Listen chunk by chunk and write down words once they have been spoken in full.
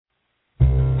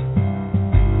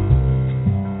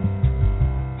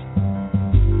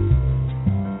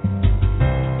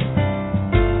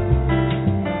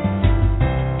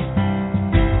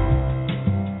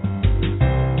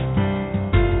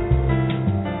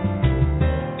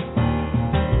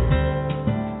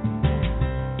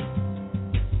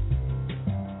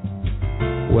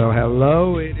Well,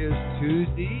 hello. It is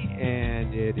Tuesday,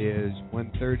 and it is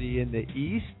 1:30 in the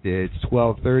East. It's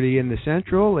 12:30 in the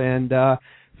Central, and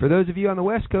for those of you on the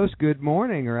West Coast, good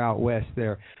morning, or out west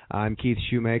there. I'm Keith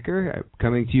Shoemaker,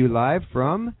 coming to you live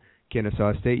from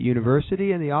Kennesaw State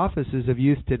University in the offices of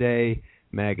Youth Today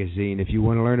magazine. If you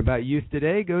want to learn about Youth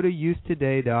Today, go to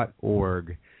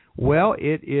youthtoday.org. Well,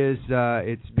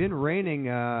 it's been raining.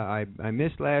 I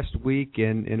missed last week,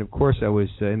 and of course I was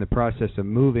in the process of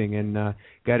moving and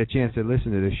got a chance to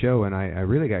listen to the show, and I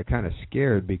really got kind of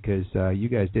scared because you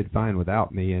guys did fine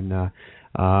without me, and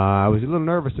I was a little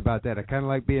nervous about that. I kind of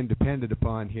like being depended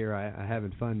upon here. I'm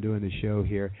having fun doing the show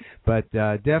here, but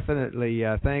definitely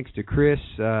thanks to Chris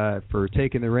for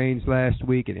taking the reins last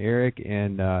week, and Eric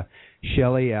and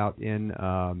Shelley out in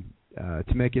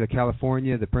Temecula,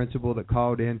 California, the principal that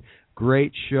called in.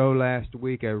 Great show last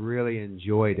week. I really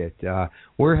enjoyed it.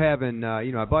 We're having,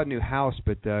 I bought a new house,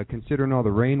 but considering all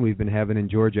the rain we've been having in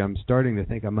Georgia, I'm starting to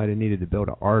think I might have needed to build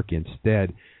an ark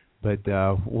instead. But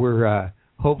we're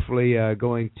hopefully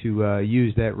going to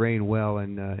use that rain well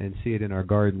and see it in our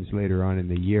gardens later on in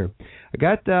the year. I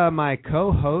got my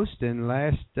co-host and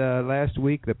last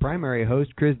week the primary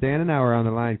host, Chris Dannenauer, on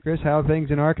the line. Chris, how are things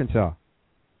in Arkansas?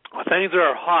 Well, things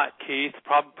are hot, Keith.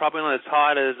 Probably not as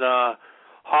hot as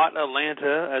hot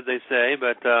Atlanta, as they say,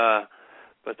 but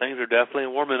things are definitely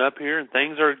warming up here, and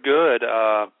things are good.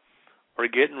 We're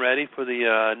getting ready for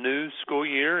the new school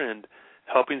year and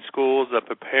helping schools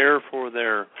prepare for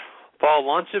their fall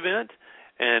lunch event,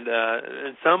 and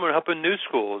some are helping new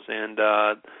schools. And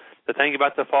the thing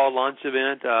about the fall lunch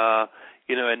event,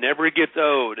 it never gets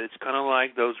old. It's kind of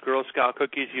like those Girl Scout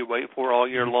cookies you wait for all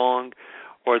year long,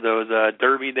 or those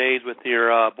derby days with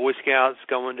your Boy Scouts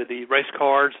going to the race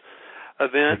cars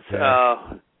events.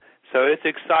 Okay. So it's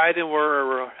exciting.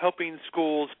 We're helping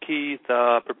schools, Keith,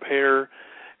 prepare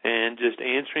and just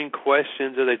answering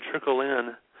questions as they trickle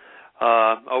in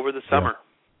over the summer.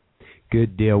 Yeah.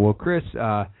 Good deal. Well, Chris,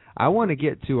 I want to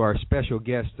get to our special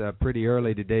guest pretty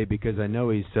early today because I know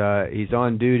he's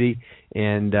on duty,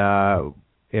 and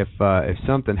if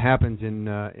something happens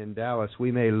in Dallas,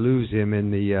 we may lose him in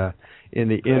the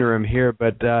interim here.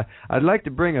 But I'd like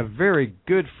to bring a very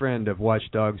good friend of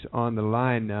Watchdogs on the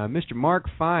line, Mr. Marc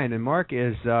Fein. And Marc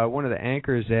is one of the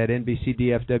anchors at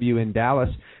NBC-DFW in Dallas,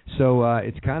 so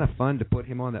it's kind of fun to put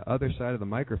him on the other side of the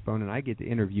microphone, and I get to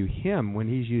interview him when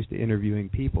he's used to interviewing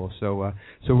people. So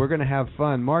we're going to have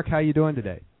fun. Marc, how you doing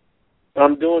today?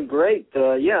 I'm doing great.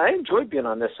 I enjoy being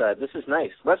on this side. This is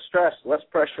nice. Less stress, less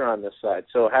pressure on this side.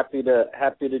 So happy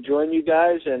to join you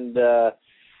guys, and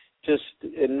just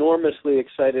enormously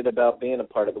excited about being a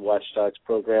part of the Watchdogs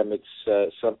program.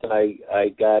 It's something I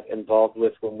got involved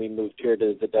with when we moved here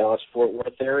to the Dallas-Fort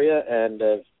Worth area, and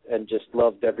just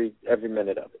loved every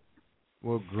minute of it.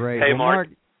 Well, great. Hey, well, Marc.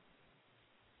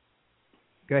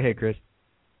 Go ahead, Chris.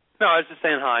 No, I was just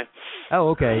saying hi. Oh,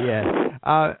 okay, yeah.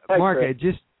 Hi, Marc, Chris.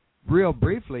 just real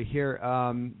briefly here,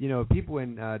 people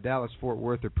in Dallas-Fort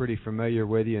Worth are pretty familiar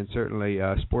with you, and certainly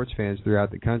sports fans throughout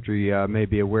the country may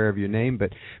be aware of your name.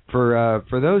 But for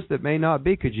those that may not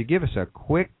be, could you give us a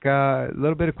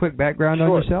little bit of quick background Sure.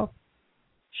 on yourself?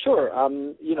 Sure.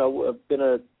 I've been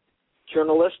a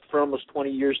journalist for almost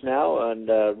 20 years now, and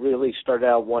really started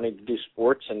out wanting to do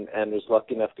sports, and was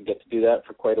lucky enough to get to do that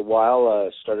for quite a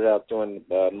while. Started out doing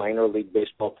minor league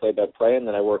baseball play-by-play, and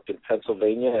then I worked in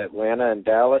Pennsylvania, Atlanta, and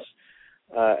Dallas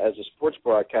as a sports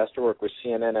broadcaster. Worked with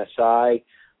CNNSI,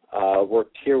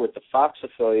 worked here with the Fox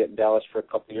affiliate in Dallas for a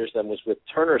couple of years, then was with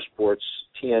Turner Sports,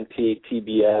 TNT,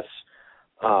 TBS,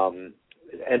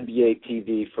 NBA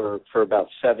TV for about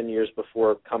 7 years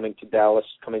before coming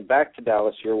back to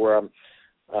Dallas here, where I'm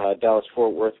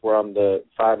Dallas-Fort Worth, where I'm the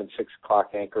 5 and 6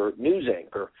 o'clock news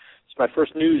anchor. It's my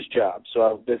first news job. So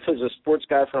I've been as a sports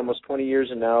guy for almost 20 years,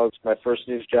 and now it's my first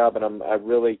news job, and I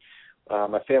really,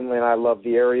 my family and I love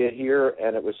the area here,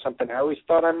 and it was something I always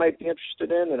thought I might be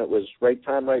interested in, and it was right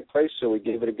time, right place, so we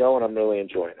gave it a go, and I'm really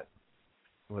enjoying it.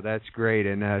 Well, that's great.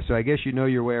 And so I guess you know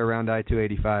your way around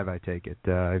I-285, I take it,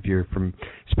 if you're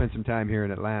spent some time here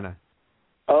in Atlanta.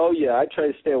 Oh, yeah, I try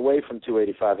to stay away from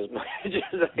 285 as much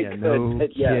as I could. No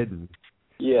kidding.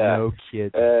 Yeah. No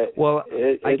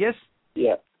kidding. I guess...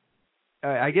 Yeah.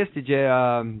 I guess, did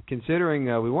you, considering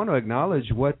we want to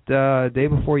acknowledge what day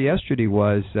before yesterday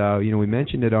was, we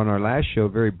mentioned it on our last show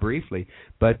very briefly,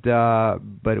 but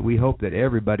we hope that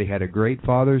everybody had a great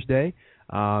Father's Day.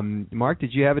 Marc,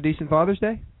 did you have a decent Father's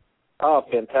Day? Oh,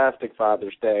 fantastic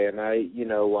Father's Day. And I,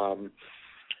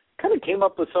 kind of came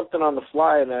up with something on the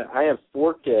fly, and I have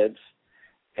 4 kids,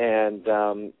 and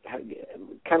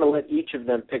kind of let each of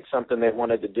them pick something they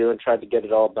wanted to do and tried to get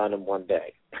it all done in one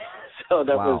day. So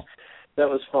that that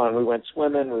was fun. We went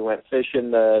swimming, we went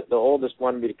fishing. The oldest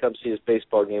wanted me to come see his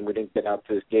baseball game. We didn't get out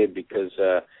to his game because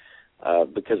of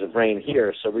rain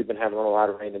here. So we've been having a lot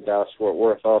of rain in Dallas Fort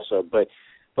Worth also. But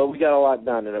we got a lot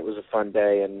done, and it was a fun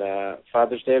day. And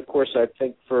Father's Day, of course, I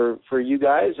think for you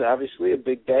guys, obviously a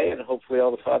big day, and hopefully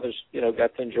all the fathers,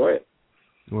 got to enjoy it.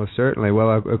 Well, certainly.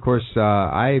 Well, of course,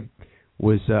 I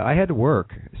had to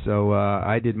work, so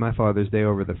I did my Father's Day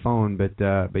over the phone.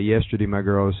 But yesterday, my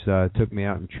girls took me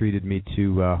out and treated me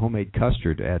to homemade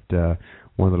custard at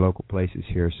one of the local places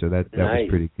here. So that Nice. was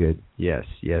pretty good. Yes.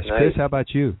 Nice. Chris, how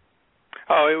about you?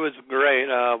 Oh, it was great.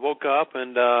 Woke up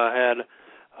and had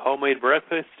homemade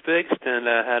breakfast fixed, and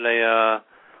had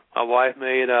my wife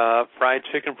made fried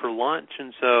chicken for lunch,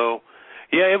 and so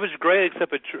yeah, it was great.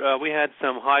 Except we had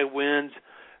some high winds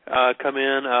come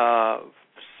in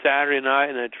Saturday night,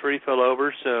 and a tree fell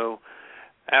over. So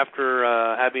after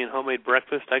having homemade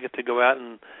breakfast, I get to go out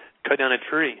and cut down a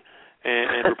tree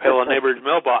and repel a neighbor's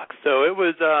mailbox. So it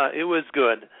was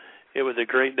good. It was a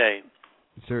great day.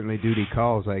 Certainly duty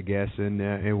calls, I guess, and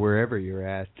wherever you're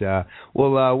at.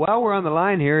 Well, while we're on the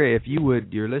line here, if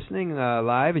you're listening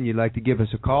live and you'd like to give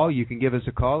us a call, you can give us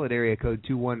a call at area code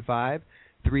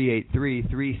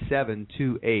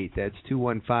 215-383-3728. That's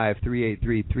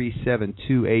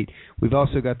 215-383-3728. We've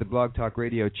also got the Blog Talk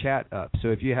Radio chat up, so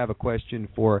if you have a question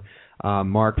for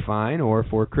Marc Fein or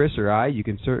for Chris or I, you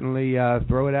can certainly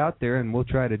throw it out there, and we'll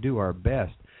try to do our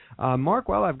best. Marc,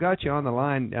 while I've got you on the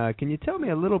line, can you tell me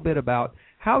a little bit about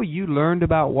how you learned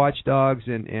about watchdogs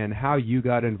and how you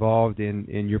got involved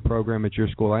in your program at your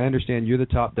school? I understand you're the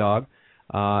top dog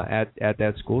at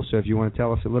that school, so if you want to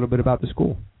tell us a little bit about the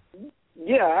school.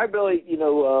 Yeah, I really,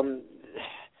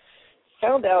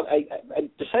 found out, I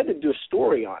decided to do a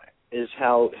story on it, is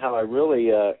how I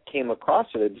really came across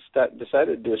it. I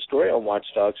decided to do a story on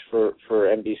watchdogs for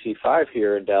NBC-5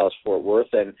 here in Dallas, Fort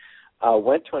Worth, and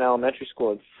went to an elementary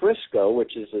school in Frisco,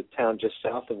 which is a town just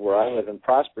south of where I live in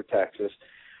Prosper, Texas,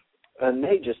 and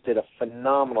they just did a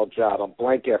phenomenal job. I'm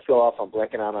blanking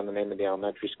out on the name of the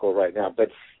elementary school right now, but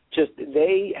just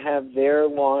they have their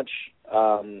launch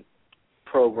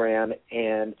program,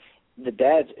 and the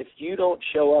dads, if you don't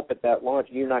show up at that launch,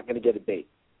 you're not going to get a date.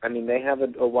 I mean, they have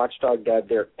a watchdog dad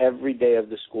there every day of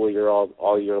the school year,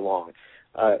 all year long.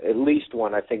 At least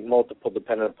one, I think multiple,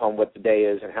 depending upon what the day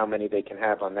is and how many they can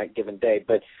have on that given day.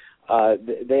 But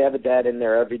they have a dad in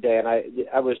there every day, and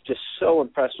I was just so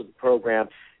impressed with the program.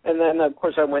 And then, of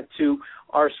course, I went to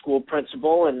our school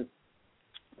principal and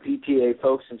PTA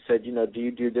folks and said, do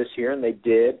you do this here? And they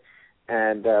did.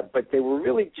 And but they were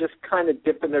really just kind of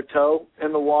dipping their toe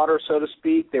in the water, so to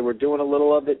speak. They were doing a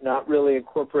little of it, not really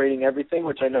incorporating everything,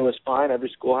 which I know is fine. Every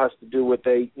school has to do what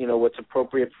what's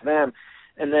appropriate for them.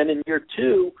 And then in year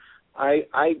two,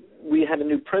 we had a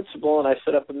new principal, and I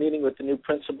set up a meeting with the new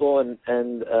principal and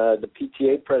the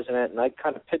PTA president, and I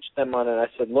kind of pitched them on it. I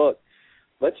said, look,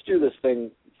 let's do this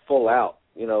thing full out.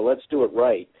 Let's do it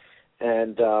right.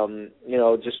 And,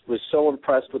 just was so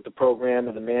impressed with the program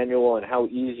and the manual and how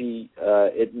easy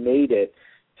it made it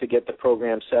to get the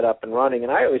program set up and running.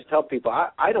 And I always tell people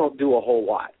I don't do a whole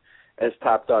lot as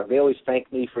top dog. They always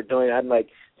thank me for doing it. I'm like,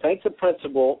 thank the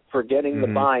principal for getting the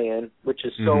buy-in, which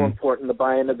is so important, the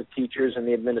buy-in of the teachers and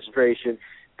the administration,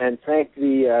 and thank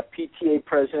the PTA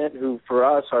president who, for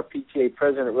us, our PTA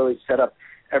president really set up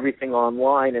everything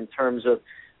online in terms of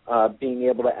being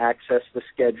able to access the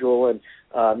schedule and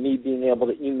me being able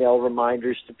to email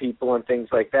reminders to people and things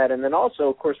like that. And then also,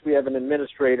 of course, we have an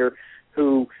administrator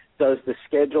who does the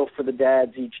schedule for the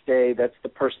dads each day. That's the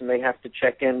person they have to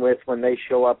check in with when they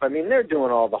show up. I mean, they're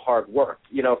doing all the hard work.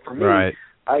 For me, right.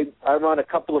 I run a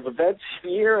couple of events a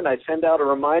year, and I send out a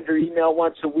reminder email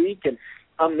once a week, and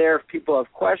I'm there if people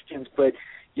have questions. But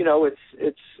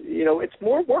it's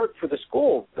more work for the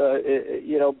school. But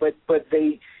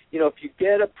they, if you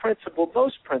get a principal,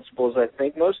 most principals, I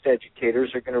think, most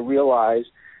educators are going to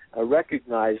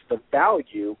recognize the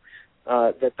value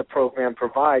that the program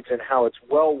provides and how it's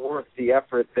well worth the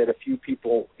effort that a few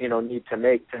people, need to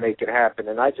make it happen.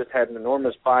 And I just had an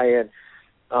enormous buy-in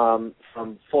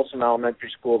from Folsom Elementary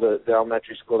School, the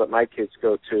elementary school that my kids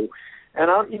go to. And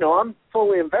I'm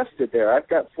fully invested there. I've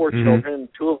got 4 children, and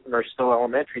 2 of them are still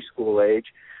elementary school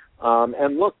age.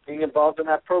 And look, being involved in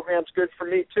that program is good for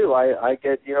me too. I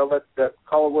get, let's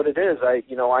call it what it is. I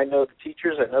know the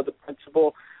teachers, I know the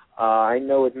principal, I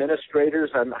know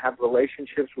administrators, I have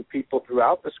relationships with people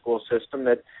throughout the school system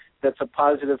that's a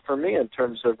positive for me in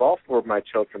terms of all 4 of my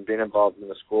children being involved in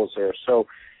the schools there. So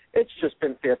it's just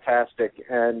been fantastic,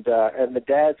 and the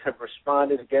dads have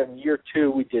responded. Again, year 2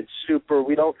 we did super.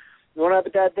 We don't have a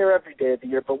dad there every day of the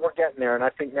year, but we're getting there, and I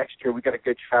think next year we got a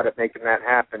good shot at making that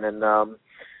happen. And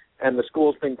and the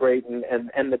school's been great,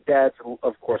 and the dads,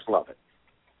 of course, love it.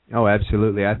 Oh,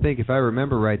 absolutely. I think if I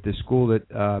remember right, the school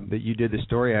that you did the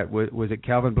story at, was it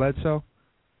Calvin Bledsoe?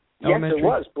 Yes, it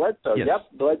was Bledsoe. Yes.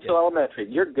 Yep, Bledsoe Elementary.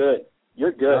 You're good.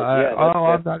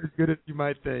 I'm not as good as you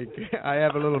might think. I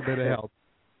have a little bit of help,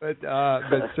 but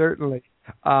certainly.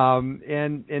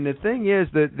 And the thing is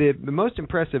that the most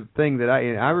impressive thing that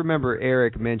I remember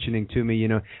Eric mentioning to me,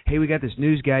 hey, we got this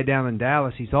news guy down in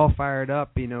Dallas. He's all fired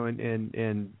up,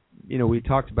 and we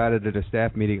talked about it at a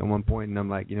staff meeting at one point, and I'm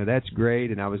like, that's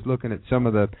great. And I was looking at some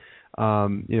of the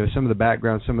some of the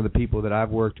background, some of the people that I've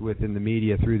worked with in the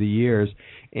media through the years,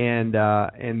 and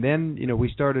then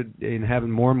we started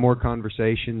having more and more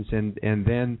conversations, and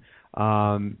then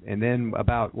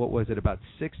about about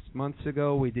 6 months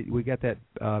ago we got that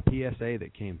PSA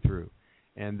that came through,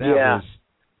 and that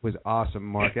was awesome,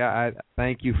 Mark. I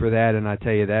thank you for that, and I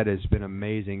tell you that has been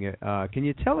amazing. Can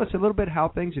you tell us a little bit how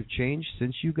things have changed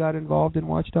since you got involved in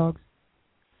Watchdogs?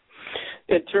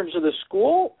 In terms of the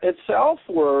school itself,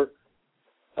 or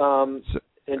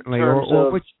in terms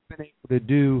of what you've been able to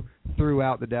do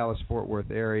throughout the Dallas-Fort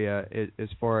Worth area, as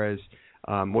far as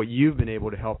what you've been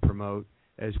able to help promote,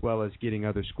 as well as getting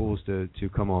other schools to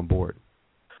come on board.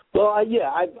 Well,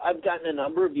 I've gotten a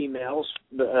number of emails.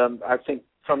 I think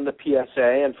from the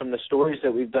PSA and from the stories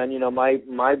that we've done.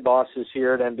 My bosses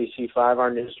here at NBC-5,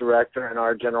 our news director and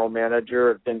our general manager,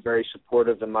 have been very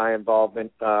supportive in my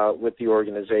involvement with the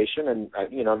organization, and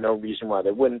no reason why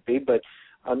they wouldn't be. But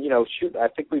I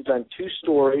think we've done 2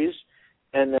 stories,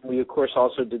 and then we of course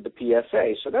also did the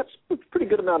PSA. So that's a pretty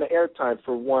good amount of airtime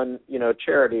for one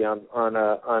charity on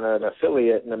an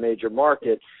affiliate in a major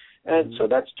market. And so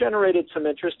that's generated some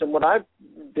interest. And what I've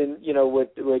been, with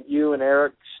you and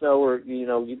Eric Snow, or,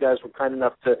 you guys were kind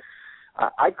enough to,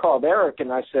 I called Eric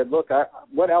and I said, look,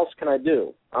 what else can I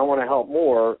do? I want to help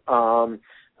more.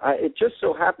 It just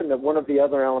so happened that one of the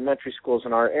other elementary schools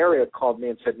in our area called me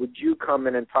and said, would you come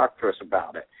in and talk to us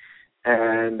about it?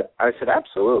 And I said,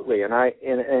 absolutely. And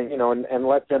and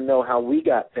let them know how we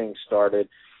got things started.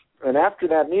 And after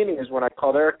that meeting is when I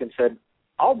called Eric and said,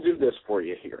 I'll do this for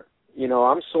you here.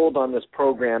 I'm sold on this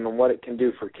program and what it can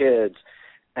do for kids.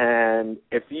 And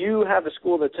if you have a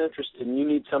school that's interested and you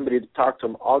need somebody to talk to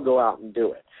them, I'll go out and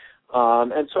do it.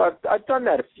 And so I've done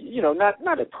that,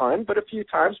 not a ton, but a few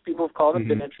times. People have called and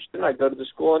been interested. And I go to the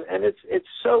school, and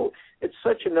it's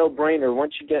such a no-brainer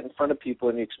once you get in front of people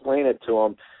and you explain it to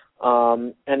them.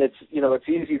 And it's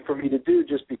easy for me to do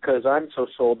just because I'm so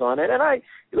sold on it. And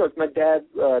my dad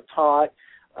taught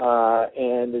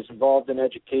and is involved in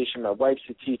education. My wife's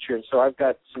a teacher, and so I've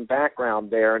got some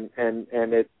background there, and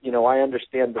it, I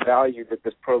understand the value that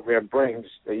this program brings,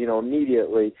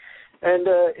 immediately. And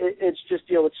it's just,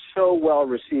 it's so well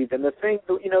received. And the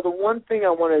one thing I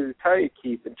wanted to tell you,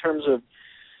 Keith, in terms of,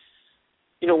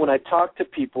 when I talk to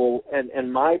people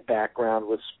and my background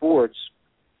with sports,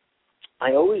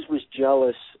 I always was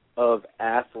jealous of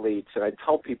athletes, and I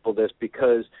tell people this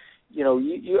because,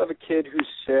 you have a kid who's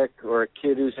sick or a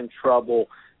kid who's in trouble,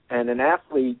 and an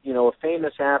athlete, a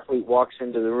famous athlete walks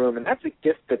into the room, and that's a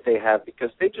gift that they have because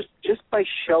they just by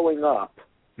showing up,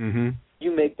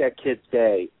 you make that kid's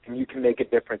day, and you can make a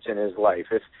difference in his life.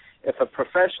 If a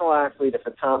professional athlete, if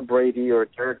a Tom Brady or a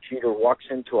Derek Jeter walks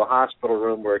into a hospital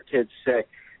room where a kid's sick,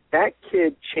 that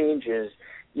kid changes.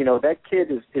 That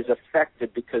kid is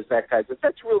affected because that guy's.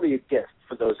 That's really a gift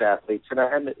for those athletes,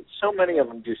 and so many of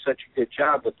them do such a good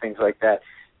job with things like that.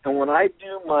 And when I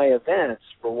do my events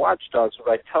for Watchdogs,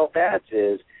 what I tell dads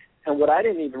is, and what I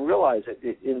didn't even realize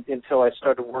until I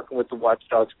started working with the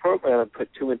Watchdogs program and put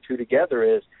 2 and 2 together,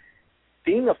 is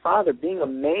being a father, being a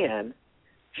man,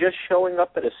 just showing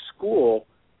up at a school,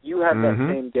 you have that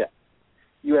same gift.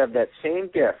 You have that same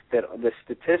gift that the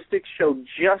statistics show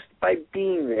just by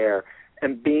being there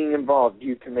and being involved,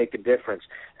 you can make a difference.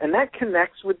 And that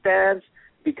connects with dads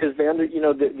because they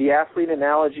the athlete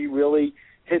analogy really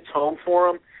hits home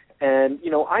for them. And,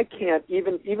 I can't,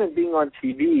 even being on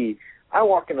TV, I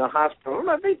walk in a hospital,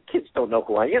 kids don't know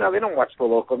who I am. They don't watch the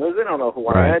local news. They don't know who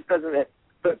I am. It doesn't.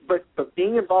 But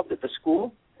being involved at the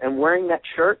school and wearing that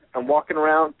shirt and walking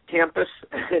around campus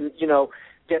and,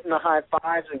 getting the high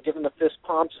fives and giving the fist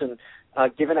pumps and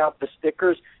giving out the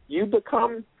stickers, you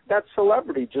become that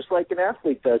celebrity just like an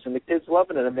athlete does, and the kids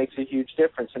loving it. It makes a huge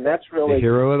difference, and that's really the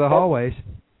hero of the hallways.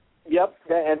 Yep,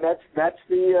 and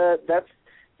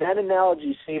that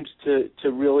analogy seems to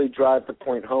really drive the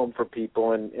point home for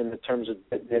people in terms of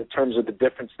the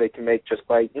difference they can make just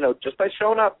by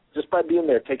showing up, just by being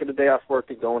there, taking a day off work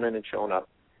and going in and showing up.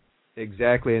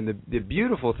 Exactly, and the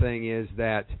beautiful thing is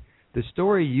that the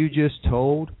story you just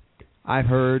told I've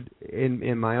heard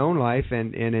in my own life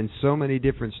and in so many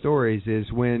different stories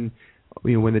is when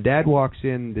the dad walks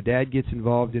in, the dad gets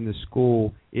involved in the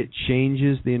school, it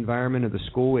changes the environment of the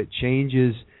school, it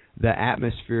changes the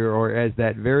atmosphere, or as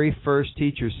that very first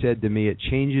teacher said to me, it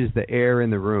changes the air in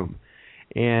the room.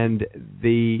 And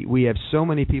we have so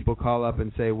many people call up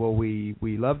and say, well, we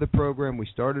love the program. We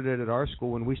started it at our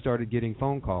school, and we started getting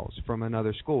phone calls from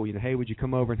another school. Hey, would you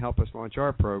come over and help us launch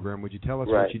our program? Would you tell us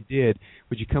what you did?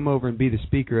 Would you come over and be the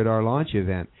speaker at our launch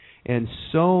event? And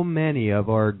so many of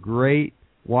our great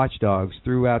watchdogs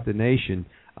throughout the nation,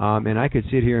 and I could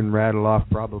sit here and rattle off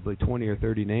probably 20 or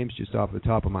 30 names just off the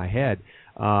top of my head,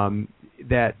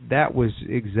 that was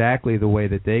exactly the way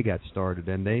that they got started,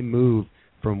 and they moved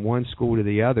from one school to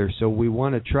the other. So we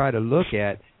want to try to look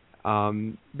at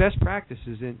best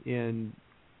practices in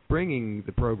bringing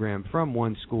the program from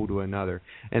one school to another.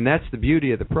 And that's the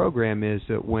beauty of the program, is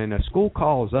that when a school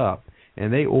calls up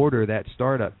and they order that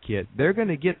startup kit, they're going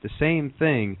to get the same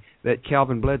thing that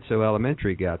Calvin Bledsoe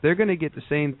Elementary got. They're going to get the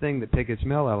same thing that Pickett's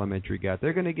Mill Elementary got.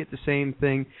 They're going to get the same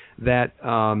thing that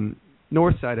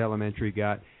Northside Elementary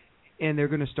got. And they're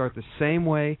going to start the same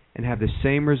way and have the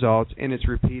same results, and it's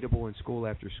repeatable in school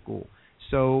after school.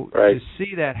 So to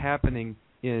see that happening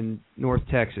in North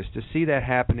Texas, to see that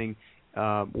happening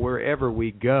wherever we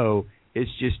go,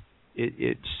 it's just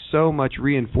it so much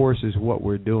reinforces what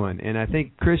we're doing. And I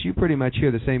think, Chris, you pretty much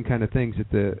hear the same kind of things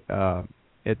at the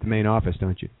main office,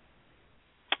 don't you?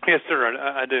 Yes, sir,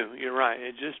 I do. You're right.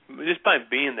 It just by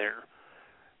being there.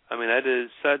 I mean, that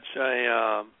is such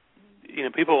a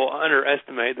people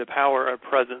underestimate the power of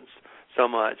presence so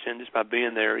much, and just by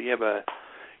being there,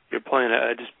 you're playing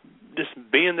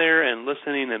just being there and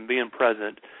listening and being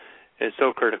present is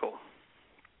so critical.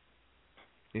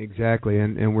 Exactly,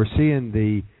 and we're seeing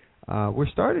we're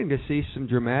starting to see some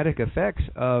dramatic effects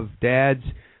of dads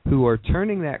who are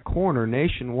turning that corner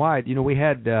nationwide. We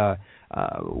had our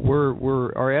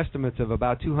estimates of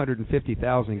about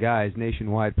 250,000 guys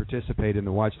nationwide participate in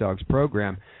the Watchdogs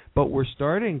program, but we're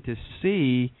starting to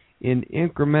see in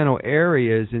incremental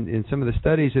areas in some of the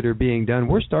studies that are being done,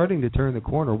 we're starting to turn the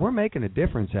corner. We're making a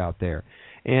difference out there,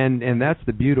 and that's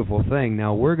the beautiful thing.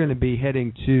 Now, we're going to be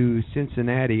heading to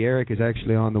Cincinnati. Eric is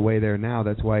actually on the way there now.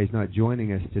 That's why he's not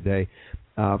joining us today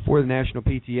for the National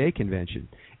PTA Convention,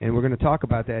 and we're going to talk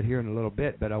about that here in a little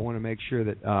bit, but I want to make sure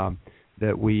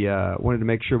that we wanted to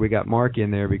make sure we got Marc in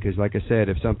there, because, like I said,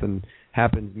 if something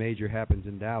major happens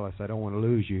in Dallas, I don't want to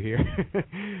lose you here.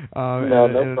 No I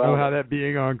don't know how that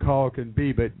being on call can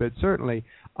be, but certainly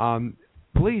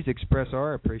please express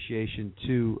our appreciation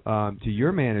to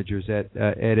your managers at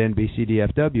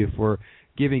NBC-DFW for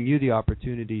giving you the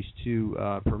opportunities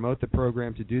to promote the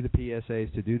program, to do the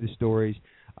PSAs, to do the stories.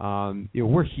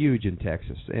 We're huge in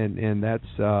Texas, and that's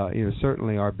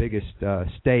certainly our biggest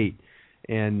state,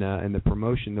 and the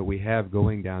promotion that we have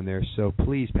going down there. So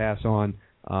please pass on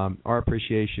our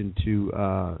appreciation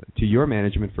to your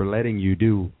management for letting you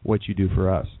do what you do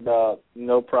for us.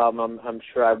 No problem. I'm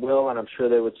sure I will, and I'm sure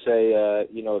they would say,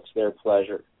 it's their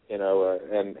pleasure. And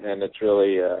it's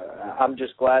really, I'm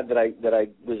just glad that I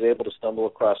was able to stumble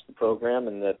across the program,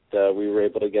 and that we were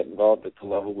able to get involved at the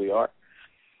level we are.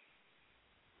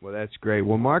 Well, that's great.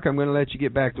 Well, Marc, I'm going to let you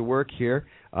get back to work here.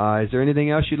 Is there anything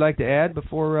else you'd like to add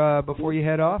before you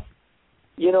head off?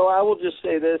 I will just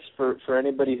say this for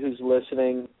anybody who's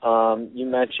listening. You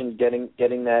mentioned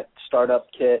getting that startup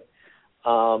kit.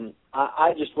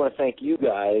 I just want to thank you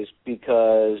guys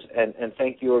and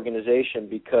thank the organization,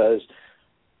 because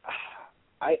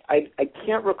I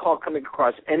can't recall coming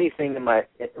across anything in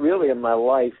my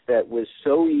life that was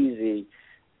so easy,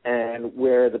 and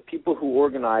where the people who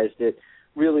organized it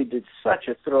really did such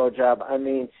a thorough job. I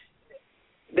mean,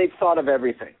 they've thought of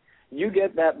everything. You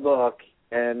get that book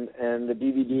and the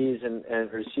DVDs and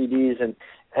or CDs, and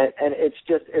it's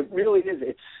just, it really is.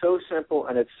 It's so simple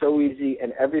and it's so easy,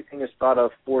 and everything is thought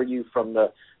of for you, from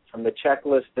the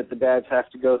checklist that the dads have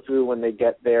to go through when they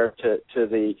get there to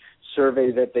the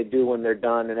survey that they do when they're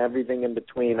done, and everything in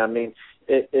between. I mean,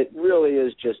 it really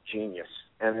is just genius.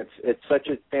 And it's such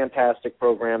a fantastic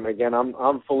program. Again,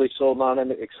 I'm fully sold on it,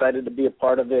 excited to be a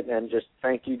part of it, and just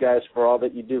thank you guys for all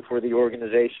that you do for the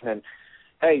organization. And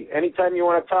hey, anytime you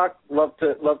want to talk, love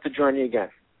to join you again.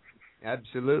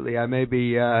 Absolutely. I may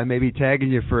be tagging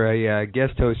you for a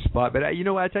guest host spot, but I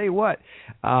tell you what,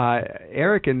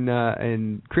 Eric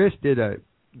and Chris did a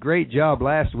great job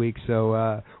last week,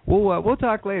 so we'll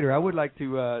talk later. I would like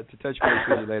to touch base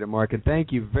with you later, Marc, and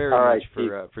thank you very much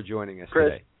for joining us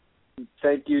Chris, today.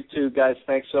 Thank you too, guys.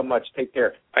 Thanks so much. Take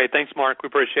care. Hey, thanks, Marc. We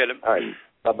appreciate it. All right.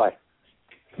 Bye-bye.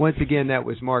 Once again, that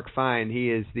was Marc Fein. He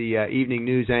is the evening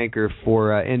news anchor for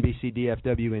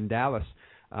NBC-DFW in Dallas,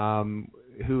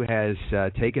 who has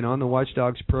taken on the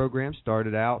Watchdogs program,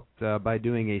 started out by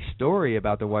doing a story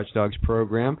about the Watchdogs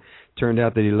program. Turned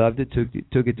out that he loved it,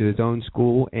 took it to his own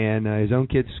school and his own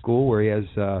kid's school, where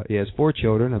he has 4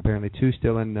 children, apparently 2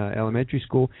 still in elementary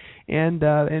school, and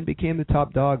became the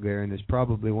top dog there, and is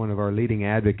probably one of our leading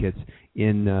advocates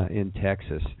in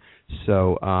Texas.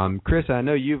 So, Chris, I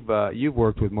know you've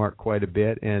worked with Marc quite a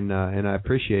bit, and I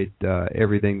appreciate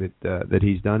everything that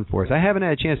he's done for us. I haven't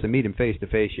had a chance to meet him face to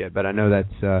face yet, but I know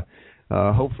that's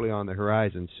hopefully on the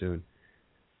horizon soon.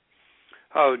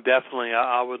 Oh, definitely.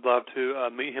 I would love to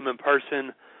meet him in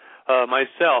person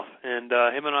myself, and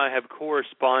him and I have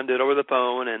corresponded over the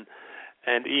phone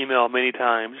and email many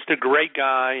times. Just a great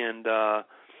guy, and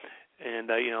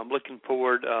I'm looking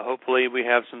forward. Hopefully, we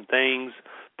have some things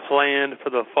planned for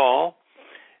the fall,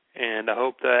 and I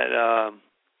hope that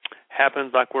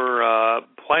happens like we're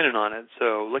planning on it.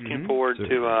 So, looking forward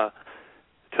to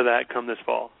that come this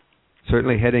fall.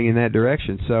 Certainly heading in that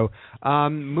direction. So,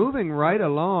 moving right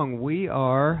along, we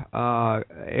are,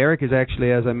 Eric is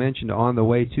actually, as I mentioned, on the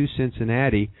way to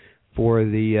Cincinnati for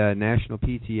the National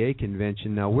PTA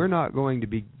Convention. Now, we're not going to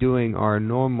be doing our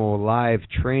normal live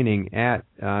training at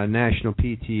National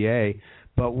PTA,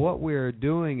 but what we're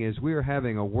doing is we're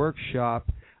having a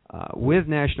workshop with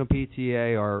National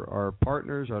PTA, our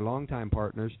partners, our longtime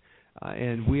partners,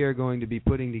 and we are going to be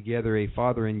putting together a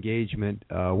father engagement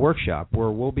workshop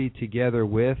where we'll be together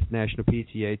with National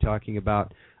PTA talking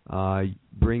about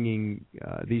bringing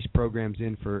these programs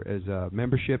in as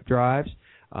membership drives.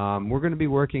 We're going to be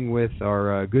working with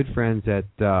our good friends at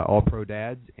All Pro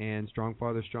Dads and Strong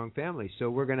Fathers, Strong Families. So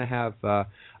we're going to have a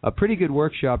pretty good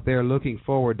workshop there. Looking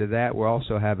forward to that. We'll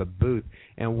also have a booth.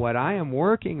 And what I am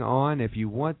working on, if you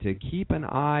want to keep an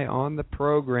eye on the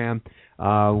program,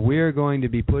 we're going to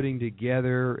be putting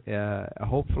together,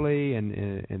 hopefully,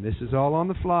 and this is all on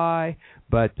the fly,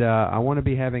 but I want to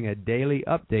be having a daily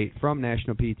update from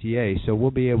National PTA. So we'll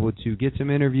be able to get some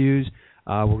interviews.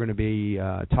 We're going to be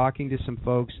talking to some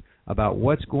folks about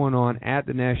what's going on at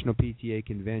the National PTA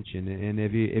Convention. And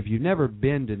if you've never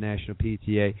been to National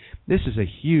PTA, this is a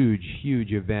huge,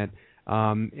 huge event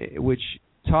which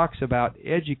talks about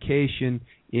education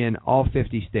in all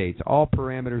 50 states. All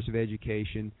parameters of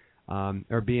education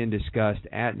are being discussed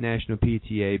at National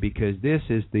PTA because this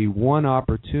is the one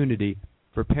opportunity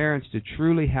for parents to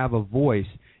truly have a voice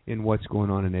in what's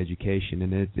going on in education,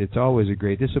 and it's always a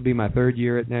great. This will be my 3rd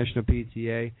year at National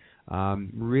PTA.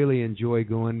 Really enjoy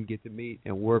going, get to meet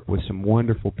and work with some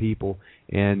wonderful people,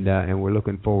 and we're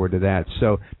looking forward to that.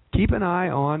 So keep an eye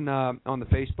on the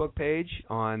Facebook page,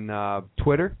 on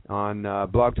Twitter, on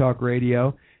Blog Talk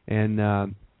Radio,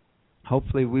 and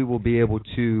hopefully we will be able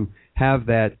to have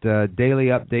that daily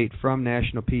update from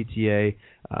National PTA.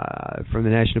 From the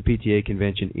National PTA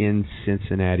Convention in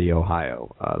Cincinnati,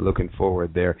 Ohio. Looking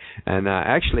forward there. And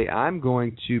actually, I'm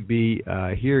going to be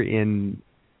here in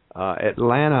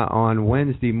Atlanta on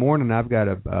Wednesday morning. I've got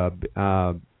a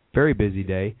very busy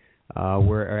day,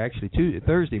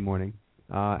 Thursday morning.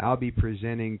 I'll be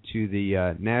presenting to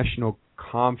the National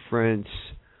Conference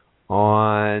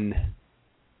on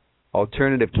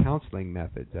Alternative Counseling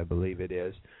Methods, I believe it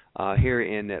is, here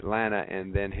in Atlanta,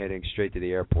 and then heading straight to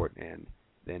the airport and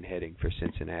then heading for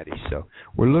Cincinnati. So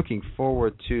we're looking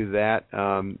forward to that.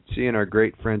 Seeing our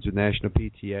great friends with National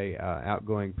PTA,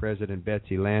 outgoing President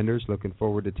Betsy Landers. Looking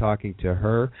forward to talking to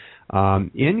her.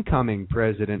 Incoming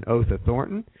President Otha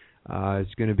Thornton.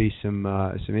 It's going to be some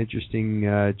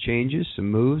interesting changes, some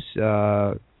moves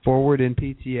forward in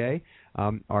PTA.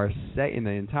 In the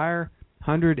entire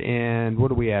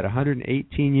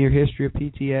 118-year history of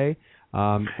PTA.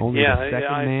 Only the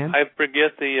second man. I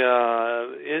forget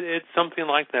it's something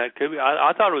like that. Could be.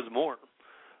 I thought it was more,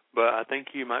 but I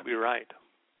think you might be right.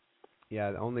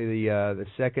 Yeah, only the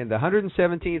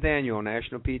 117th annual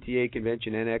National PTA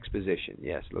Convention and Exposition.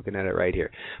 Yes, looking at it right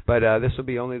here. But this will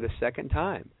be only the second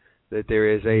time that there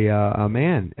is a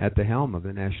man at the helm of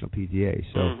the National PTA.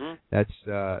 So that's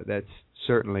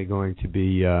certainly going to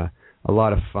be a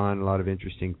lot of fun, a lot of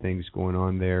interesting things going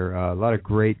on there, a lot of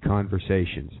great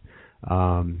conversations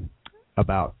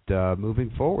about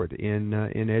moving forward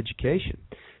in education.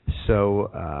 So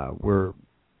we're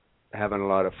having a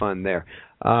lot of fun there.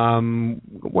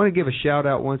 Want to give a shout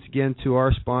out once again to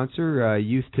our sponsor,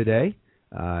 Youth Today.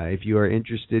 If you are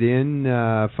interested in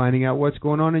finding out what's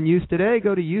going on in Youth Today,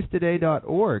 go to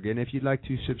youthtoday.org. And if you'd like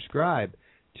to subscribe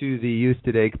to the Youth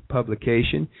Today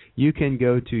publication, you can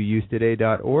go to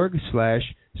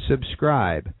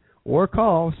youthtoday.org/subscribe or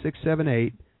call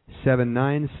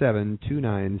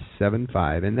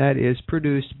 797-2975, and that is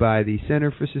produced by the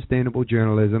Center for Sustainable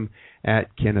Journalism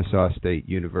at Kennesaw State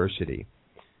University.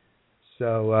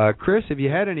 So, Chris, have you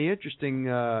had any interesting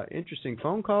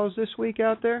phone calls this week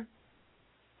out there?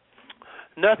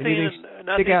 Nothing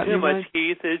too much,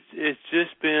 Keith. It's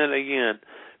just been, again,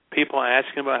 people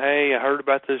asking about, hey, I heard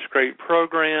about this great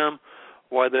program,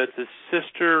 whether it's a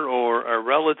sister or a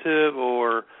relative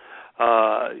or,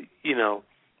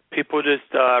 people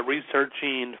just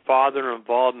researching father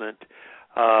involvement.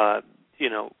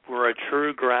 We're a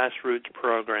true grassroots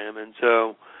program, and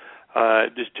so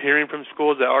just hearing from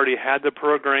schools that already had the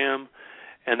program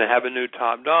and they have a new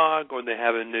top dog or they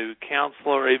have a new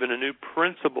counselor or even a new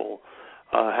principal.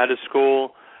 Had a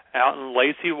school out in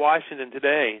Lacey, Washington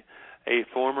today, a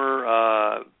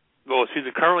former, she's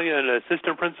currently an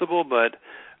assistant principal, but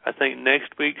I think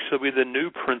next week she'll be the new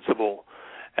principal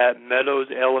at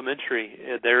Meadows Elementary.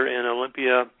 They're in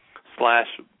Olympia /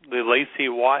 the Lacey,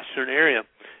 Washington area.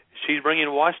 She's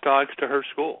bringing watchdogs to her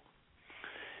school.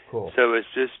 Cool. So it's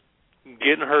just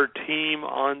getting her team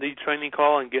on the training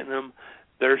call and getting them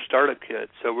their startup kit.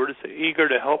 So we're just eager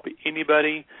to help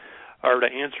anybody or to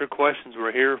answer questions.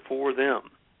 We're here for them.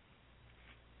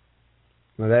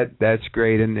 Well, that's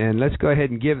great. And let's go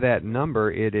ahead and give that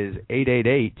number. It is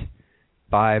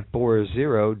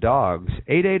 888-540-DOGS,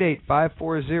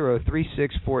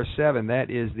 888-540-3647.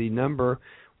 That is the number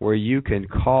where you can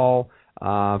call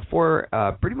for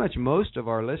pretty much most of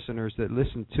our listeners that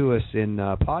listen to us in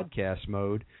podcast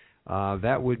mode.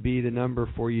 That would be the number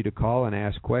for you to call and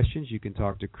ask questions. You can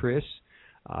talk to Chris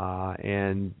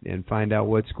and find out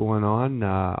what's going on.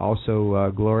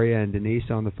 Also, Gloria and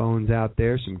Denise on the phones out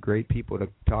there, some great people to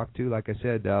talk to. Like I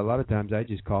said, a lot of times I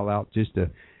just call out just to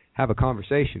have a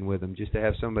conversation with them, just to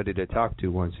have somebody to talk to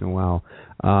once in a while.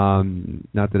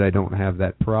 Not that I don't have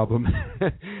that problem.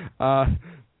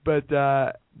 But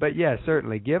yeah,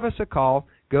 certainly. Give us a call.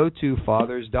 Go to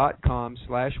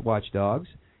fathers.com/watchdogs,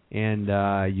 and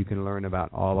you can learn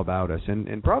all about us.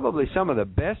 And probably some of the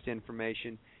best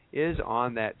information is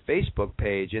on that Facebook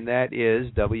page, and that is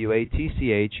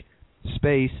WATCH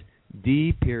space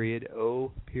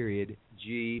D.O.G.S.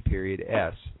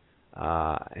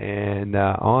 And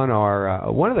on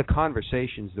our one of the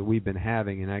conversations that we've been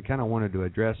having, and I kind of wanted to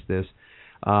address this,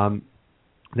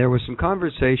 there was some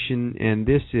conversation, and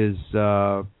this is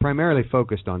primarily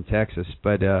focused on Texas,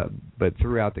 but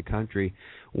throughout the country,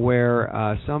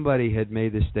 where somebody had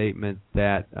made the statement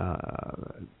that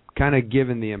kind of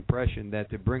given the impression that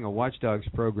to bring a watchdogs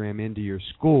program into your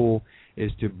school is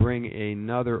to bring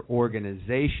another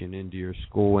organization into your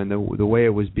school, and the way it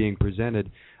was being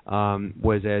presented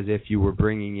was as if you were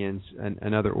bringing in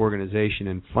another organization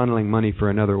and funneling money for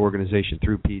another organization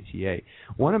through PTA.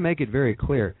 I want to make it very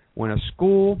clear, when a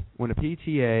school, when a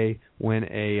PTA, when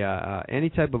any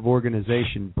type of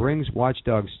organization brings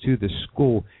watchdogs to the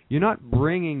school, you're not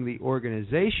bringing the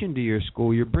organization to your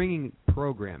school, you're bringing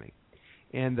programming.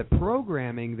 And the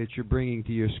programming that you're bringing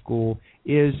to your school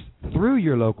is through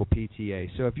your local PTA.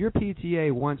 So if your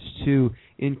PTA wants to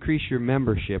increase your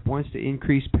membership, wants to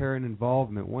increase parent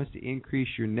involvement, wants to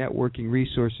increase your networking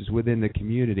resources within the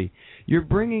community, you're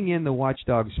bringing in the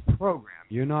Watchdogs program.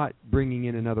 You're not bringing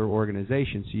in another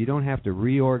organization, so you don't have to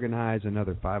reorganize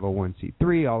another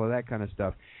 501c3, all of that kind of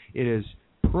stuff. It is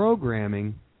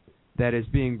programming that is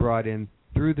being brought in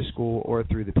through the school or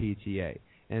through the PTA.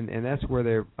 And that's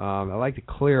where I like to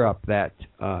clear up that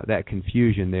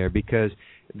confusion there, because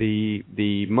the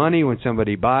money, when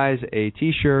somebody buys a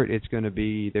T-shirt, they're going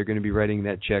to be writing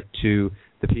that check to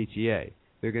the PTA.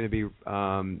 They're going to be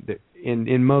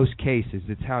in most cases,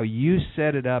 it's how you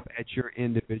set it up at your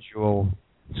individual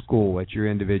school, at your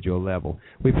individual level.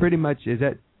 We pretty much, is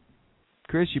that,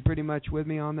 Chris? You pretty much with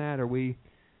me on that? Are we?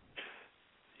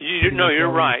 You're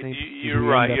right. You're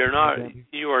right.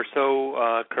 You are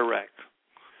so correct.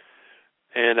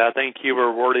 And I think you were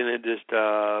wording it just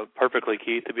perfectly,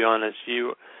 Keith. To be honest,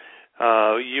 your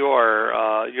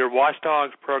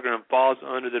Watchdogs program falls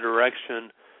under the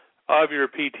direction of your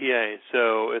PTA.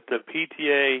 So if the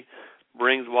PTA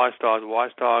brings Watchdogs,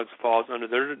 Watchdogs falls under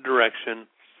their direction,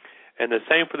 and the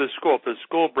same for the school. If the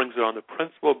school brings it on, the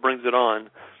principal brings it on,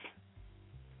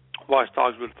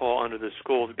 Watchdogs would fall under the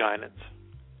school's guidance.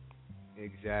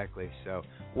 Exactly. So,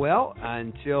 well,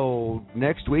 until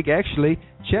next week, actually,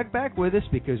 check back with us,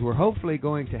 because we're hopefully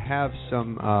going to have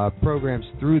some programs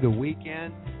through the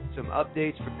weekend, some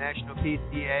updates from National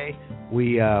PTA.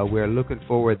 We're looking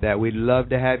forward to that. We'd love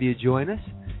to have you join us.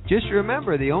 Just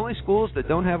remember, the only schools that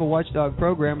don't have a watchdog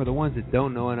program are the ones that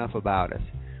don't know enough about us.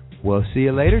 We'll see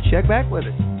you later. Check back with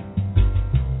us.